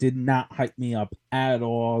bad, did not hype me up at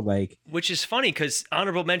all. Like, which is funny because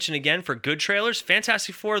honorable mention again for good trailers,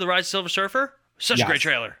 Fantastic Four: The Rise of Silver Surfer. Such a great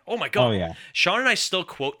trailer. Oh my god. Oh yeah. Sean and I still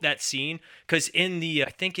quote that scene because in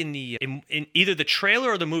either the trailer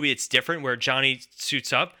or the movie, it's different where Johnny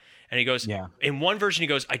suits up and he goes, in one version he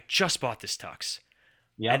goes, I just bought this tux.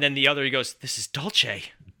 Yeah. And then the other he goes, this is Dolce.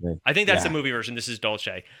 I think that's the movie version. This is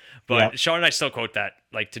Dolce. But Sean and I still quote that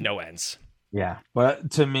like to no ends. Yeah. But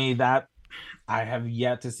to me, that I have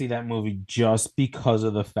yet to see that movie just because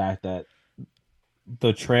of the fact that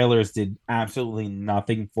the trailers did absolutely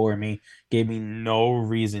nothing for me, gave me no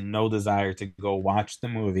reason, no desire to go watch the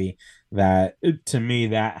movie. That to me,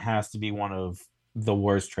 that has to be one of the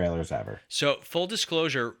worst trailers ever. So full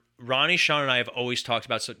disclosure, Ronnie, Sean, and I have always talked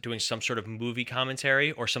about doing some sort of movie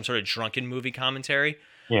commentary or some sort of drunken movie commentary.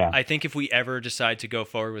 Yeah. I think if we ever decide to go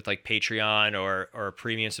forward with like Patreon or a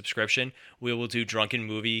premium subscription, we will do drunken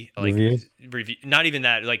movie like review. Not even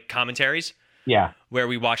that, like commentaries. Yeah. Where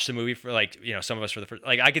we watch the movie for like, you know, some of us for the first,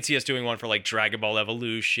 like I could see us doing one for like Dragon Ball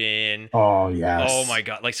Evolution. Oh yes. Oh my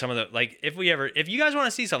god. Like some of the, like if you guys want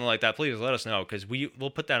to see something like that, please let us know. Cause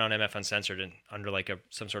we'll put that on MF Uncensored and under like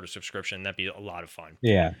some sort of subscription. That'd be a lot of fun.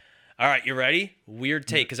 Yeah. All right. You ready? Weird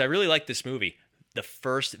take. Cause I really like this movie. The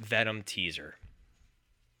first Venom teaser.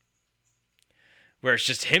 Where it's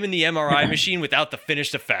just him in the MRI machine without the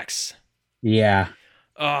finished effects. Yeah.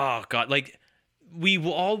 Oh god. Like, we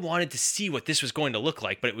all wanted to see what this was going to look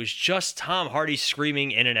like, but it was just Tom Hardy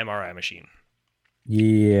screaming in an MRI machine.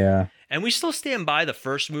 Yeah. And we still stand by the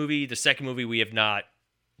first movie. The second movie we have not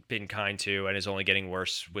been kind to and is only getting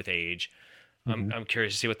worse with age. Mm-hmm. I'm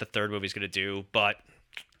curious to see what the third movie is going to do, but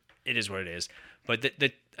it is what it is. But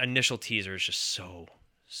the initial teaser is just so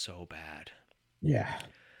bad. Yeah.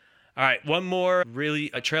 All right, one more,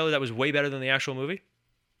 really, a trailer that was way better than the actual movie.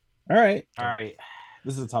 All right.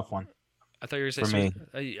 This is a tough one. I thought you were going to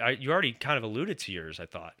say, you already kind of alluded to yours, I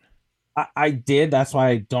thought. I did. That's why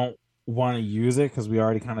I don't want to use it because we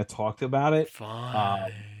already kind of talked about it.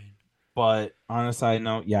 Fine. But on a side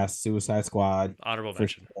note, yes, Suicide Squad. Honorable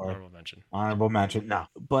mention. Honorable mention. No.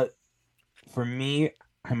 But for me,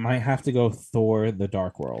 I might have to go Thor: The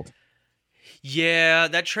Dark World. Yeah,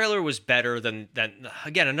 that trailer was better than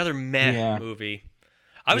again, another meh movie.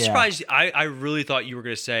 I was surprised. I really thought you were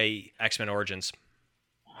going to say X-Men Origins.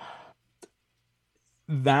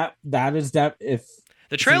 That is that. If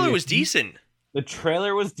the trailer was decent. The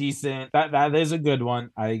trailer was decent. That is a good one.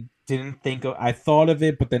 I didn't think I thought of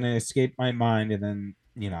it, but then it escaped my mind, and then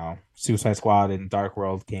Suicide Squad and Dark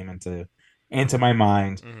World came into my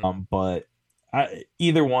mind. Mm-hmm. But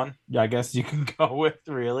either one, I guess you can go with,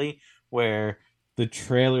 really, where the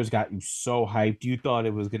trailers got you so hyped, you thought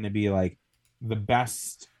it was going to be like the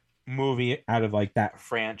best movie out of like that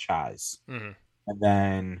franchise, mm-hmm. and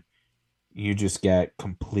then you just get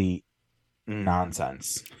complete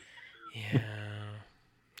nonsense. Yeah.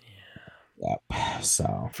 Yep.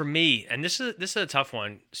 So for me, and this is a tough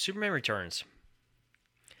one, Superman Returns.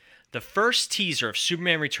 The first teaser of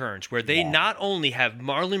Superman Returns, where they not only have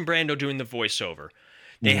Marlon Brando doing the voiceover,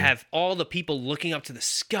 they have all the people looking up to the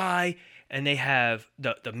sky, and they have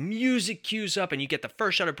the music cues up, and you get the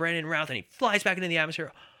first shot of Brandon Routh, and he flies back into the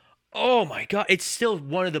atmosphere. Oh my god, it's still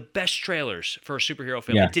one of the best trailers for a superhero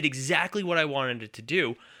film. It did exactly what I wanted it to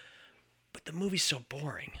do, but the movie's so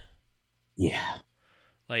boring. Yeah.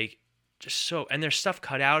 Like, just so, and there's stuff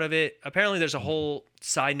cut out of it. Apparently there's a whole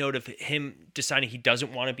side note of him deciding he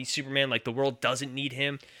doesn't want to be Superman, like the world doesn't need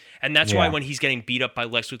him. And that's why when he's getting beat up by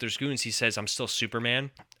Lex Luthor's goons, he says, I'm still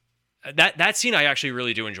Superman. That scene I actually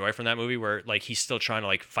really do enjoy from that movie, where like he's still trying to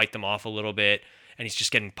like fight them off a little bit, and he's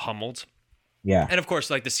just getting pummeled. Yeah. And of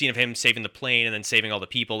course, like the scene of him saving the plane and then saving all the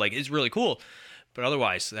people, like, is really cool. But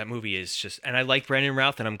otherwise, that movie is just, and I like Brandon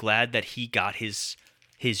Routh, and I'm glad that he got his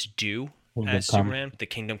due as Superman, the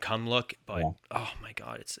Kingdom Come look. But oh my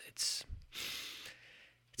god, it's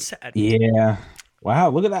sad. Yeah.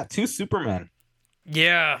 Wow, look at that, 2 Supermen.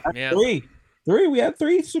 Yeah. That's 3. Three. We had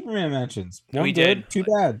three Superman mentions. One We good, did. two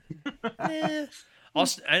bad.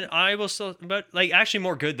 Also, and I will still, but like actually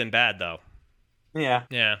more good than bad though. Yeah.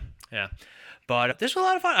 Yeah. But this was a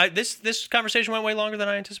lot of fun. This conversation went way longer than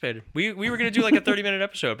I anticipated. We were gonna do like a 30-minute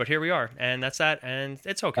episode, but here we are, and that's that, and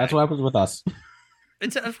it's okay. That's what happens with us.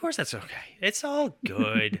 Of course that's okay. It's all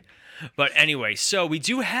good. But anyway, so we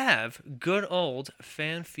do have good old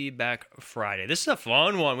fan feedback Friday. This is a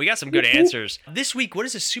fun one. We got some good answers. This week, what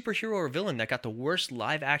is a superhero or villain that got the worst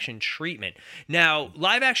live action treatment? Now,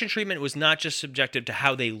 live action treatment was not just subjective to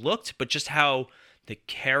how they looked, but just how the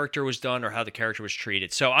character was done or how the character was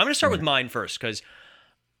treated. So I'm going to start with mine first because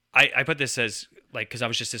I put this as like because I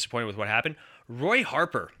was just disappointed with what happened. Roy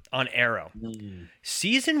Harper on Arrow.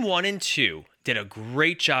 Season 1 and 2 did a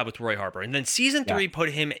great job with Roy Harper. And then season 3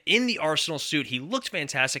 put him in the Arsenal suit. He looked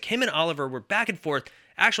fantastic. Him and Oliver were back and forth,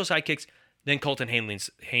 actual sidekicks. Then Colton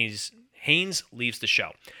Haynes leaves the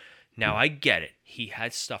show. Now, I get it. He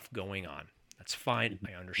had stuff going on. That's fine.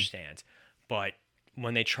 I understand. But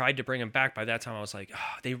when they tried to bring him back, by that time, I was like,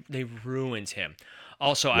 oh, they ruined him.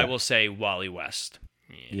 Also, I will say Wally West.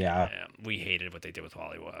 Yeah. We hated what they did with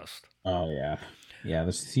Wally West. Oh, yeah. Yeah,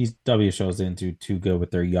 the CW shows didn't do too good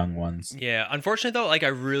with their young ones. Yeah, unfortunately, though, like I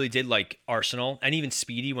really did like Arsenal and even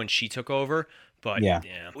Speedy when she took over. But yeah.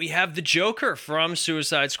 We have the Joker from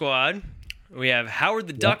Suicide Squad. We have Howard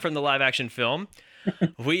the Duck from the live-action film.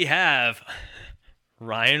 We have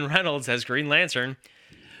Ryan Reynolds as Green Lantern.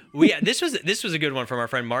 This was a good one from our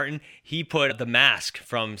friend Martin. He put the Mask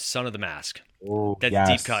from Son of the Mask. Oh, that's a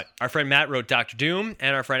deep cut. Our friend Matt wrote Doctor Doom,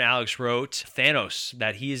 and our friend Alex wrote Thanos,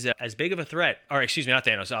 that he's as big of a threat, or excuse me, not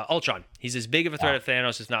Thanos, Ultron. He's as big of a threat as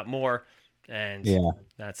Thanos, if not more, and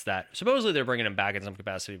that's that. Supposedly they're bringing him back in some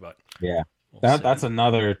capacity, but that's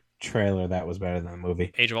another trailer that was better than the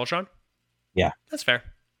movie. Age of Ultron? Yeah. That's fair.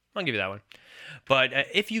 I'll give you that one. But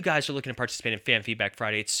if you guys are looking to participate in Fan Feedback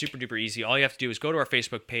Friday, it's super duper easy. All you have to do is go to our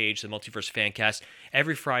Facebook page, the Multiverse Fancast.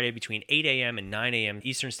 Every Friday between 8 a.m. and 9 a.m.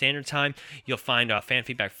 Eastern Standard Time, you'll find Fan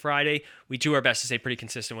Feedback Friday. We do our best to stay pretty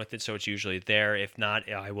consistent with it, so it's usually there. If not,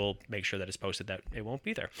 I will make sure that it's posted that it won't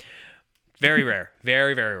be there. Very rare.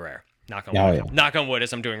 Very, very rare. Knock on wood. Yeah. Knock on wood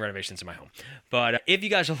as I'm doing renovations in my home. But if you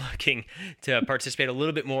guys are looking to participate a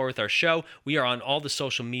little bit more with our show, we are on all the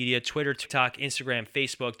social media, Twitter, TikTok, Instagram,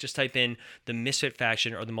 Facebook. Just type in the Misfit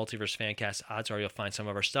Faction or the Multiverse Fancast. Odds are you'll find some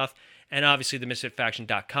of our stuff. And obviously,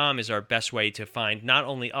 themisfitfaction.com is our best way to find not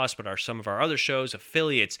only us, but some of our other shows,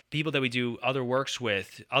 affiliates, people that we do other works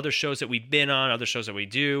with, other shows that we've been on, other shows that we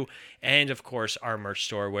do, and of course, our merch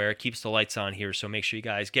store where it keeps the lights on here. So make sure you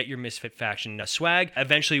guys get your Misfit Faction swag.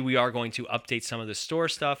 Eventually, we are going to update some of the store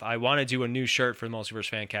stuff. I want to do a new shirt for the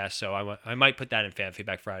Multiverse Fancast, so I might put that in Fan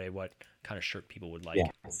Feedback Friday, what kind of shirt people would like.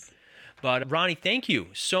 Yes. But Ronnie, thank you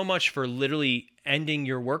so much for literally ending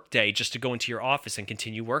your workday just to go into your office and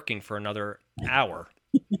continue working for another hour.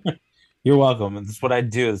 You're welcome. And that's what I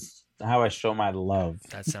do, is how I show my love.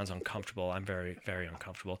 That sounds uncomfortable. I'm very, very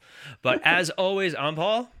uncomfortable. But as always, I'm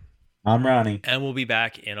Paul. I'm Ronnie. And we'll be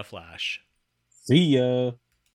back in a flash. See ya.